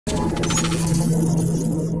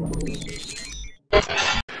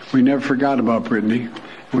We never forgot about Brittney.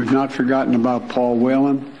 We've not forgotten about Paul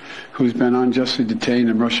Whelan, who's been unjustly detained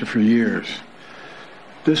in Russia for years.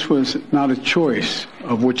 This was not a choice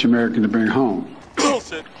of which American to bring home.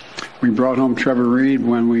 Bullshit. We brought home Trevor Reed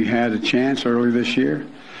when we had a chance earlier this year.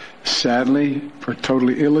 Sadly, for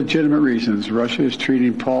totally illegitimate reasons, Russia is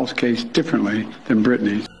treating Paul's case differently than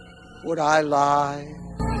Brittney's. Would I lie?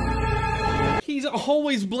 He's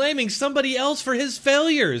always blaming somebody else for his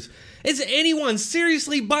failures. Is anyone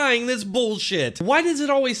seriously buying this bullshit? Why does it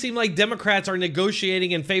always seem like Democrats are negotiating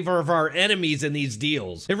in favor of our enemies in these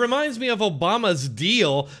deals? It reminds me of Obama's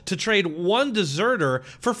deal to trade one deserter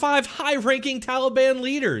for 5 high-ranking Taliban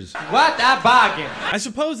leaders. What a bargain! I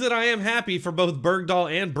suppose that I am happy for both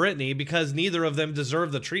Bergdahl and Brittney because neither of them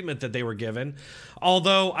deserve the treatment that they were given.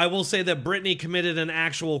 Although I will say that Brittney committed an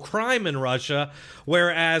actual crime in Russia,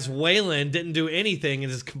 whereas Whelan didn't do anything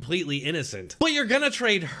and is completely innocent. But you're gonna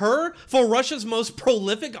trade her for Russia's most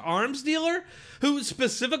prolific arms dealer, who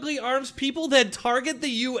specifically arms people that target the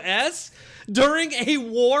US during a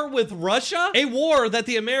war with Russia? A war that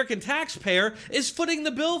the American taxpayer is footing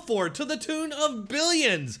the bill for to the tune of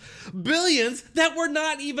billions. Billions that we're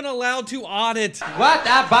not even allowed to audit. What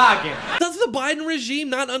a bargain! Does the Biden regime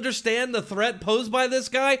not understand the threat posed by this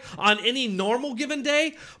guy on any normal given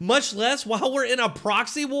day, much less while we're in a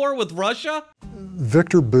proxy war with Russia?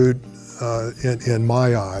 Victor Bout, in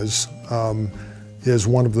my eyes, is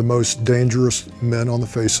one of the most dangerous men on the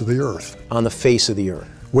face of the earth. On the face of the earth.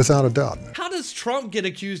 Without a doubt. How does Trump get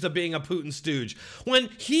accused of being a Putin stooge when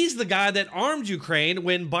he's the guy that armed Ukraine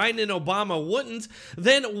when Biden and Obama wouldn't,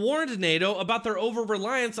 then warned NATO about their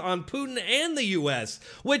over-reliance on Putin and the US,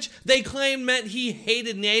 which they claimed meant he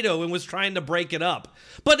hated NATO and was trying to break it up.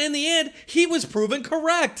 But in the end, he was proven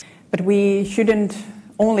correct. But we shouldn't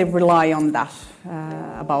only rely on that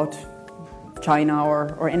about China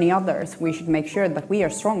or any others. We should make sure that we are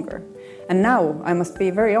stronger. And now, I must be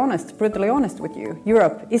very honest, brutally honest with you,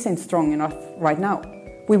 Europe isn't strong enough right now.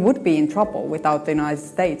 We would be in trouble without the United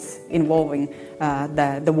States involving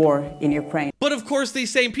the war in Ukraine. But of course, these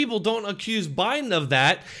same people don't accuse Biden of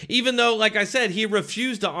that, even though, like I said, he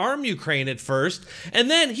refused to arm Ukraine at first, and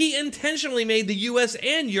then he intentionally made the US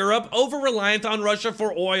and Europe over-reliant on Russia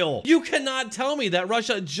for oil. You cannot tell me that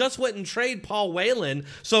Russia just wouldn't trade Paul Whelan,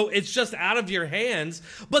 so it's just out of your hands,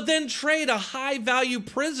 but then trade a high-value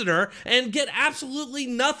prisoner and get absolutely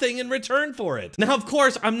nothing in return for it. Now, of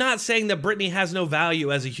course, I'm not saying that Brittney has no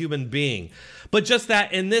value as a human being, but just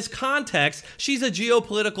that in this context, she's a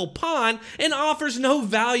geopolitical pawn and offers no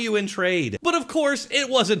value in trade. But of course, it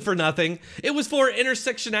wasn't for nothing. It was for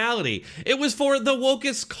intersectionality. It was for the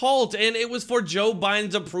wokest cult, and it was for Joe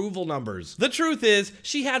Biden's approval numbers. The truth is,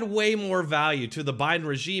 she had way more value to the Biden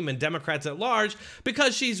regime and Democrats at large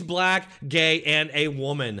because she's black, gay, and a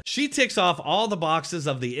woman. She ticks off all the boxes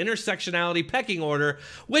of the intersectionality pecking order,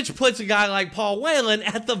 which puts a guy like Paul Whelan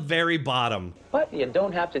at the very bottom. But you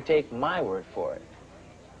don't have to take my word for it.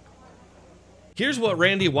 Here's what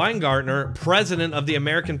Randy Weingartner, president of the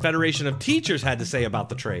American Federation of Teachers, had to say about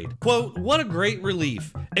the trade. Quote, "What a great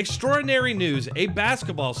relief. Extraordinary news. A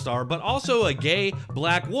basketball star, but also a gay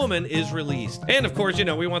black woman is released." And of course, you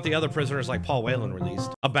know, we want the other prisoners like Paul Whelan released.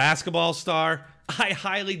 A basketball star? I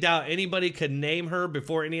highly doubt anybody could name her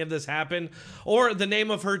before any of this happened, or the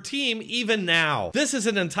name of her team even now. This is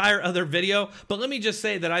an entire other video, but let me just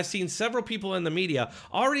say that I've seen several people in the media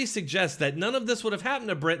already suggest that none of this would have happened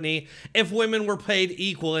to Brittney if women were paid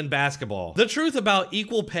equal in basketball. The truth about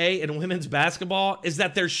equal pay in women's basketball is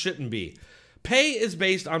that there shouldn't be. Pay is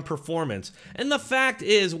based on performance, and the fact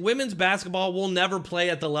is women's basketball will never play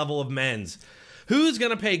at the level of men's. Who's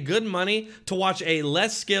going to pay good money to watch a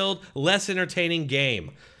less skilled, less entertaining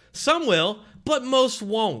game? Some will, but most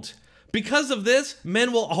won't. Because of this,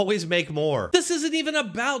 men will always make more. This isn't even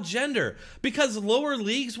about gender, because lower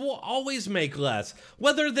leagues will always make less,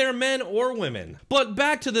 whether they're men or women. But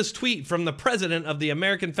back to this tweet from the president of the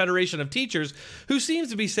American Federation of Teachers, who seems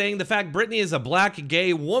to be saying the fact Brittney is a black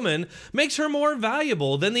gay woman makes her more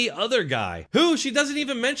valuable than the other guy, who she doesn't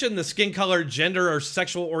even mention the skin color, gender, or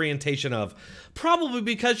sexual orientation of. Probably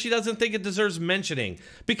because she doesn't think it deserves mentioning,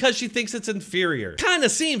 because she thinks it's inferior. Kinda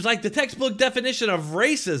seems like the textbook definition of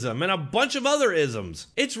racism and a bunch of other isms.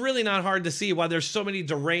 It's really not hard to see why there's so many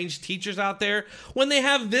deranged teachers out there when they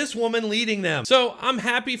have this woman leading them. So I'm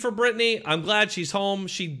happy for Brittney. I'm glad she's home.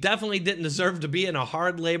 She definitely didn't deserve to be in a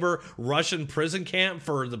hard labor Russian prison camp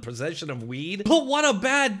for the possession of weed. But what a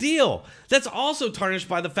bad deal. That's also tarnished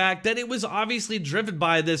by the fact that it was obviously driven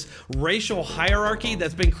by this racial hierarchy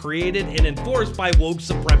that's been created and enforced by woke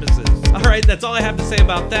supremacists. All right, that's all I have to say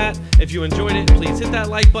about that. If you enjoyed it, please hit that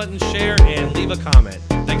like button, share, and leave a comment.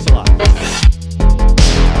 Thanks a lot.